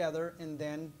fellowship together, and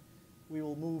then we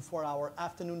will move for our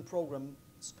afternoon program,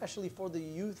 especially for the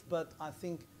youth, but I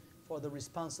think for the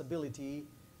responsibility,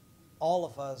 all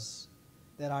of us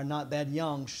that are not that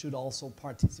young should also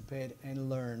participate and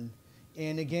learn.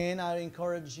 And again, I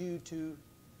encourage you to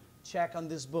check on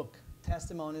this book,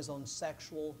 Testimonies on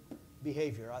Sexual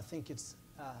Behavior. I think it's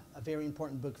a very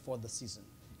important book for the season.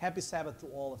 Happy Sabbath to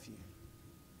all of you.